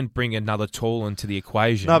 If we then bring another tool into the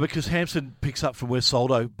equation, no, because Hampson picks up from where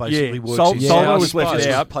Soldo basically works. Soldo was left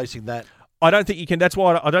out, placing that. I don't think you can. That's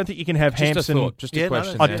why I don't think you can have Hampson. Just a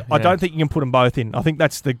question. I don't think you can put them both in. I think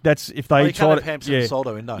that's if they try to Hampson and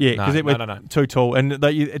Soldo in. No, because it was too tall, and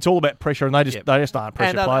it's all about pressure, and they just aren't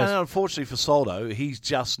pressure players. And unfortunately for Soldo, he's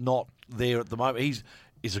just not there at the moment.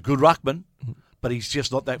 He's a good ruckman, but he's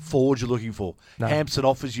just not that forward you're looking for. No. Hampson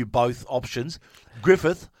offers you both options.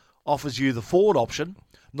 Griffith offers you the forward option,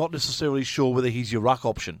 not necessarily sure whether he's your ruck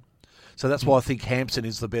option. So that's why I think Hampson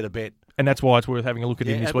is the better bet. And that's why it's worth having a look at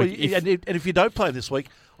him this week. And if you don't play him this week,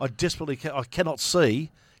 I cannot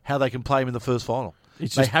see how they can play him in the first final.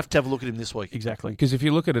 They have to have a look at him this week. Exactly. Because if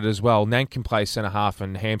you look at it as well, Nank can play centre-half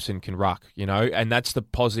and Hampson can ruck, and that's the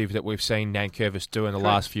positive that we've seen Nankervis do in the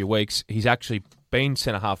last few weeks. He's actually been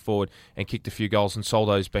centre-half forward and kicked a few goals, and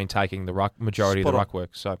Soldo's been taking the majority of the ruck work.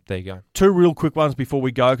 So there you go. Two real quick ones before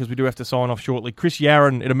we go, because we do have to sign off shortly. Chris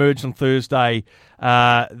Yarran, it emerged on Thursday.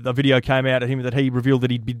 The video came out at him that he revealed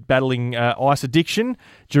that he'd been battling ice addiction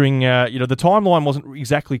during, the timeline wasn't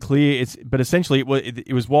exactly clear, but essentially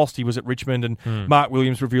it was whilst he was at Richmond, and Mark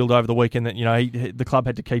Williams revealed over the weekend that, the club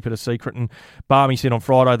had to keep it a secret, and Barmy said on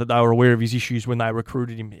Friday that they were aware of his issues when they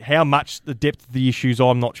recruited him. How much the depth of the issues,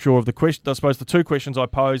 I'm not sure of. The question, I suppose the two questions I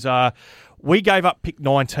pose are, we gave up pick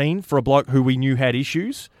 19 for a bloke who we knew had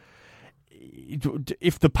issues.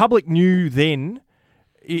 If the public knew then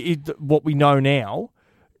what we know now,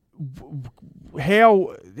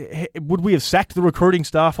 how would we have sacked the recruiting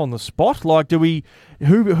staff on the spot? Like,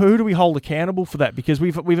 who do we hold accountable for that? Because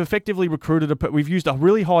we've effectively we've used a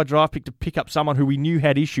really high draft pick to pick up someone who we knew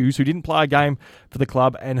had issues, who didn't play a game for the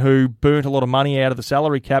club, and who burnt a lot of money out of the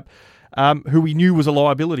salary cap, who we knew was a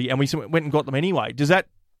liability, and we went and got them anyway. Does that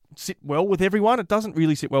sit well with everyone? It doesn't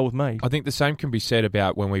really sit well with me. I think the same can be said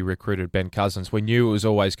about when we recruited Ben Cousins. We knew it was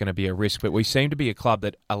always going to be a risk, but we seem to be a club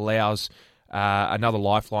that allows another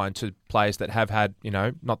lifeline to players that have had,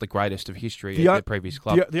 not the greatest of history at their previous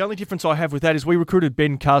club. The only difference I have with that is we recruited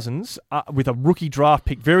Ben Cousins with a rookie draft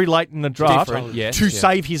pick very late in the draft to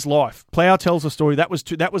save his life. Plough tells the story. That was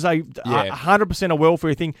 100% a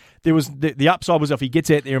welfare thing. There was the upside was if he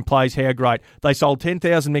gets out there and plays, how great. They sold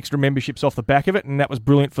 10,000 extra memberships off the back of it, and that was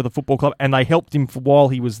brilliant for the football club, and they helped him while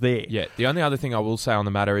he was there. Yeah, the only other thing I will say on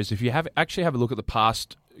the matter is if you have a look at the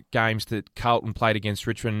past games that Carlton played against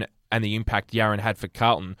Richmond and the impact Yarran had for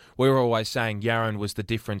Carlton, we were always saying Yarran was the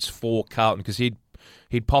difference for Carlton because he'd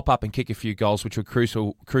pop up and kick a few goals, which were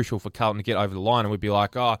crucial for Carlton to get over the line, and we'd be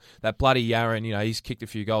like, oh, that bloody Yarran, he's kicked a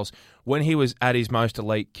few goals. When he was at his most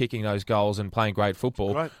elite, kicking those goals and playing great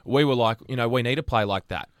football, we were like, we need to play like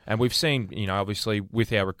that. And we've seen, obviously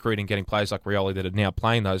with our recruiting, getting players like Rioli that are now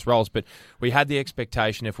playing those roles, but we had the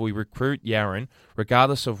expectation if we recruit Yarran,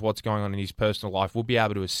 regardless of what's going on in his personal life, we'll be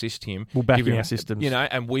able to assist him. We'll back in our systems.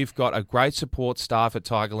 And we've got a great support staff at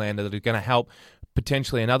Tigerland that are going to help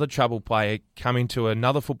potentially another trouble player come into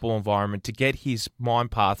another football environment to get his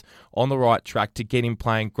mind path on the right track, to get him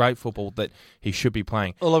playing great football that he should be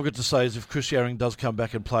playing. All I've got to say is if Chris Yarran does come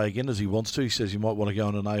back and play again as he wants to, he says he might want to go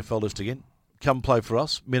on an AFL list again, come play for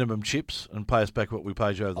us, minimum chips, and pay us back what we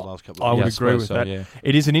paid you over the last couple of years. I would agree with that. Yeah.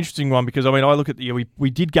 It is an interesting one because, I look at we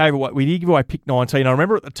did give away pick 19. I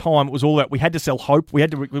remember at the time it was all that we had to sell hope.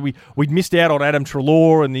 We'd missed out on Adam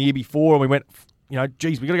Treloar in the year before, and we went, we got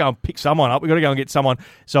to go and pick someone up. We got to go and get someone.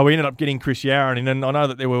 So we ended up getting Chris Yarran, and I know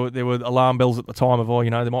that there were alarm bells at the time of,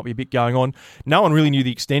 there might be a bit going on. No one really knew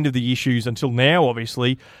the extent of the issues until now,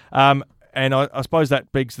 obviously. And I suppose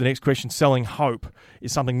that begs the next question. Selling hope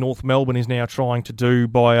is something North Melbourne is now trying to do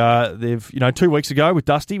by, 2 weeks ago with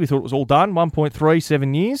Dusty, we thought it was all done, 1.3,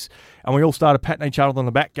 7 years, and we all started patting each other on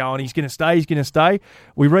the back going, he's going to stay.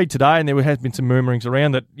 We read today, and there has been some murmurings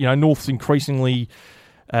around that, North's increasingly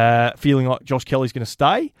feeling like Josh Kelly's going to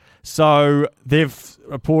stay. So they've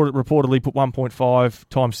reportedly put 1.5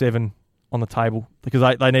 times 7 on the table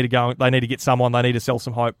because they need to go. They need to get someone. They need to sell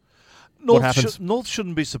some hope. North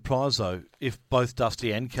shouldn't be surprised, though, if both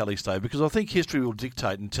Dusty and Kelly stay, because I think history will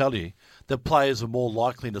dictate and tell you that players are more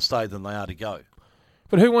likely to stay than they are to go.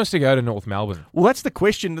 But who wants to go to North Melbourne? Well, that's the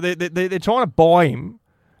question. They're trying to buy him,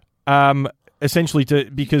 essentially,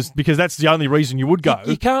 because that's the only reason you would go.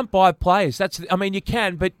 You can't buy players. You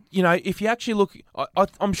can, but if you actually look,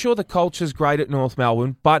 I'm sure the culture's great at North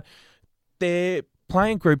Melbourne, but their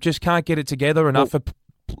playing group just can't get it together enough for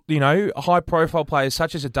high-profile players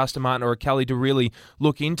such as a Dustin Martin or a Kelly to really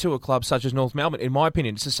look into a club such as North Melbourne. In my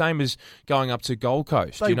opinion, it's the same as going up to Gold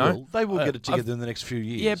Coast. They will get it together in the next few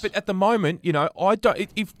years. Yeah, but at the moment, I don't.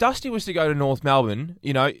 If Dusty was to go to North Melbourne,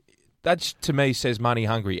 that to me says money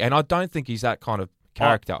hungry, and I don't think he's that kind of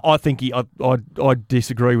character. I think I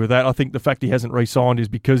disagree with that. I think the fact he hasn't re-signed is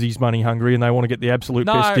because he's money hungry and they want to get the absolute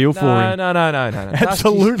best deal for him. No.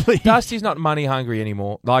 Absolutely. Dusty's not money hungry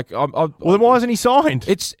anymore. Well, then why hasn't he signed?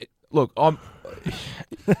 Why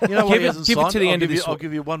he hasn't give signed? It to the end of this. I'll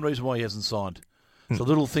give you one reason why he hasn't signed. It's a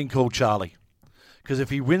little thing called Charlie. Because if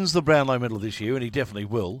he wins the Brownlow medal this year, and he definitely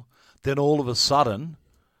will, then all of a sudden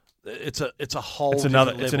it's a whole different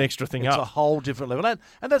level. It's an extra thing It's up. a whole different level. And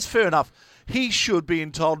that's fair enough. He should be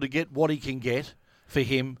entitled to get what he can get for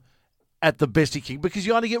him at the best he can, because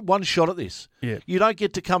you only get one shot at this. Yeah. You don't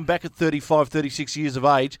get to come back at 35, 36 years of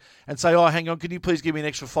age and say, oh, hang on, can you please give me an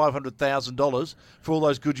extra $500,000 for all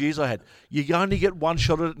those good years I had? You only get one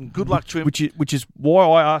shot at it, and good luck to him. Which is why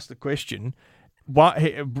I asked the question.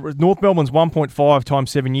 North Melbourne's 1.5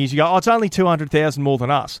 times 7 years. You go, it's only 200,000 more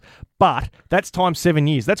than us, but that's times 7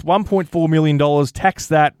 years. That's $1.4 million. Tax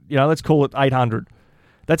that, let's call it 800.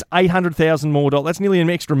 That's $800,000 more dollars. That's nearly an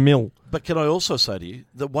extra mil. But can I also say to you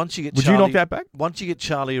that once you get Would you knock that back? Once you get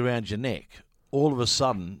Charlie around your neck, all of a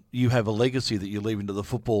sudden you have a legacy that you leave into the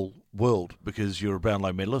football world because you're a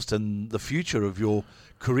Brownlow medalist, and the future of your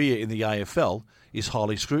career in the AFL is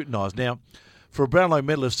highly scrutinised. Now, for a Brownlow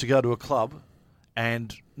medalist to go to a club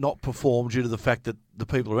and not perform due to the fact that the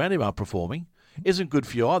people around him are performing isn't good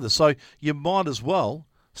for you either. So you might as well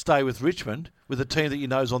stay with Richmond, with a team that you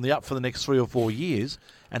know is on the up for the next 3 or 4 years,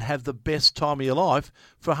 and have the best time of your life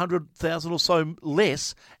for $100,000 or so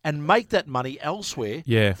less, and make that money elsewhere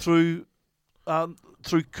through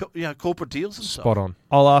corporate deals and stuff. Spot on.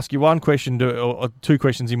 I'll ask you one question, or two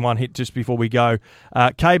questions in one hit just before we go.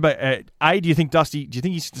 KB, A, do you think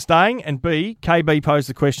he's staying? And B, KB posed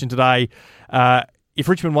the question today: if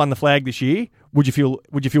Richmond won the flag this year, would you feel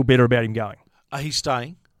better about him going? He's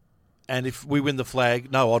staying. And if we win the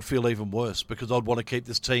flag, no, I'd feel even worse, because I'd want to keep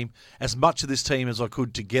this team, as much of this team as I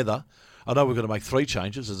could together. I know we're going to make 3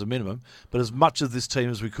 changes as a minimum, but as much of this team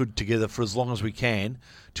as we could together for as long as we can,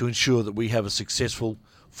 to ensure that we have a successful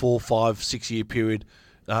 4, 5, 6 year period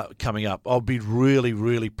coming up. I'll be really,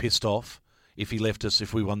 really pissed off if he left us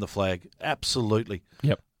if we won the flag. Absolutely.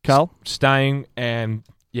 Yep. Karl? Staying, and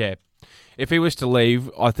if he was to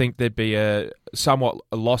leave, I think there'd be somewhat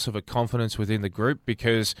a loss of a confidence within the group,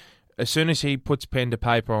 because as soon as he puts pen to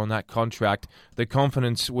paper on that contract, the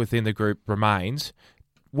confidence within the group remains.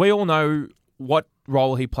 We all know what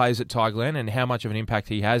role he plays at Tigerland and how much of an impact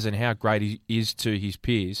he has and how great he is to his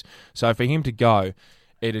peers. So for him to go,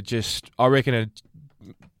 I reckon it'd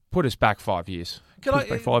put us back 5 years.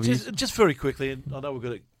 Just very quickly, and I know we're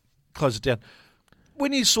going to close it down.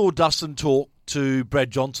 When you saw Dustin talk to Brad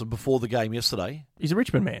Johnson before the game yesterday, he's a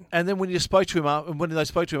Richmond man, and then when they spoke to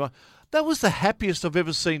him, that was the happiest I've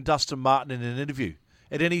ever seen Dustin Martin in an interview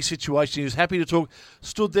at any situation. He was happy to talk,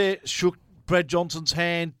 stood there, shook Brad Johnson's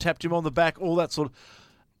hand, tapped him on the back, all that sort of.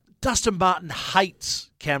 Dustin Martin hates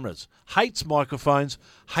cameras, hates microphones,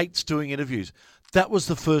 hates doing interviews. That was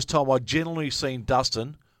the first time I'd genuinely seen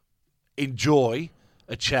Dustin enjoy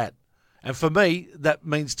a chat. And for me, that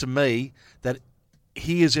means to me that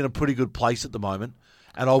he is in a pretty good place at the moment,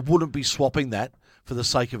 and I wouldn't be swapping that for the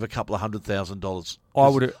sake of a couple of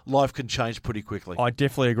 $100,000. Life can change pretty quickly. I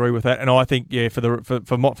definitely agree with that, and I think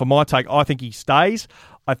for my take, I think he stays.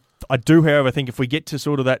 I do, however, think if we get to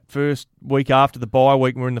sort of that first week after the bye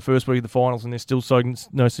week, and we're in the first week of the finals, and there's still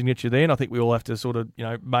no signature there, and I think we all have to sort of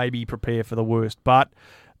maybe prepare for the worst. But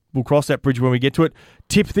we'll cross that bridge when we get to it.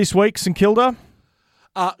 Tip this week, St Kilda.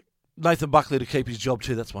 Nathan Buckley to keep his job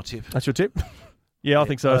too. That's my tip. That's your tip. Yeah, I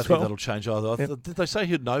think so. I don't think that'll change either. Did they say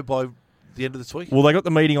he'd know by the end of this week? Well, they got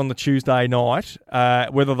the meeting on the Tuesday night.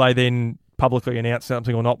 Whether they then publicly announce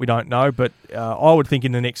something or not, we don't know. But I would think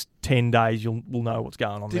in the next 10 days we'll know what's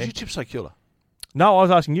going on there. Did you tip St Kilda? No, I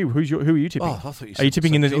was asking you. Who are you tipping? Oh, I thought you Are you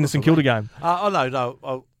tipping in the St Kilda game?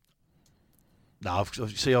 No.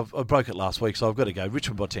 I broke it last week, so I've got to go.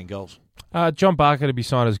 Richmond by 10 goals. John Barker to be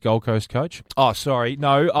signed as Gold Coast coach. Oh, sorry.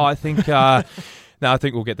 No, I think I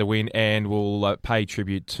think we'll get the win and we'll pay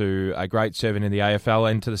tribute to a great servant in the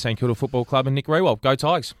AFL and to the St Kilda Football Club and Nick Rewald. Go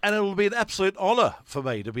Tigers. And it'll be an absolute honour for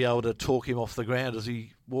me to be able to talk him off the ground as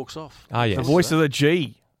he walks off. Ah, yes. The voice of the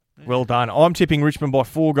G. Well done. I'm tipping Richmond by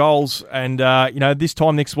 4 goals, and this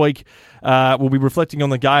time next week we'll be reflecting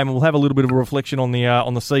on the game, and we'll have a little bit of a reflection on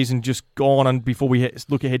the season just gone, and before we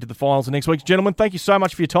look ahead to the finals of next week. Gentlemen, thank you so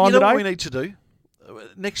much for your time today. What we need to do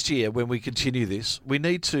next year when we continue this? We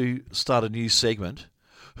need to start a new segment.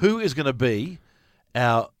 Who is going to be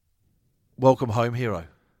our welcome home hero?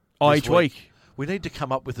 Each week. We need to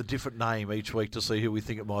come up with a different name each week to see who we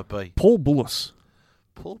think it might be. Paul Bullis.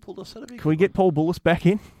 Paul Bullis, that'd be Can we get Paul Bullis back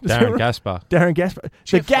in? Darren Gaspar. Darren Gaspar.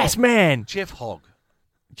 The Gas Man. Jeff Hogg.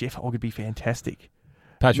 Jeff Hogg would be fantastic.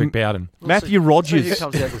 Patrick Bowden. Matthew Rogers.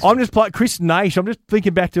 I'm just playing Chris Naish. I'm just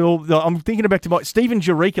thinking back to Stephen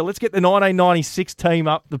Jerica. Let's get the 1996 team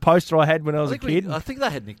up. The poster I had when I was a kid. I think they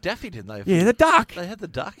had Nick Daffy, didn't they? Yeah, the Duck. They had the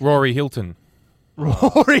Duck. Rory Hilton.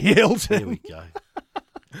 Rory Hilton. There we go.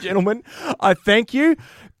 Gentlemen, I thank you.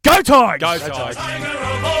 Go Tigers! Go Tigers. Tiger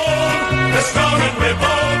of old, we're strong and we're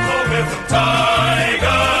bold, for we're from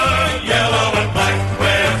Tiger.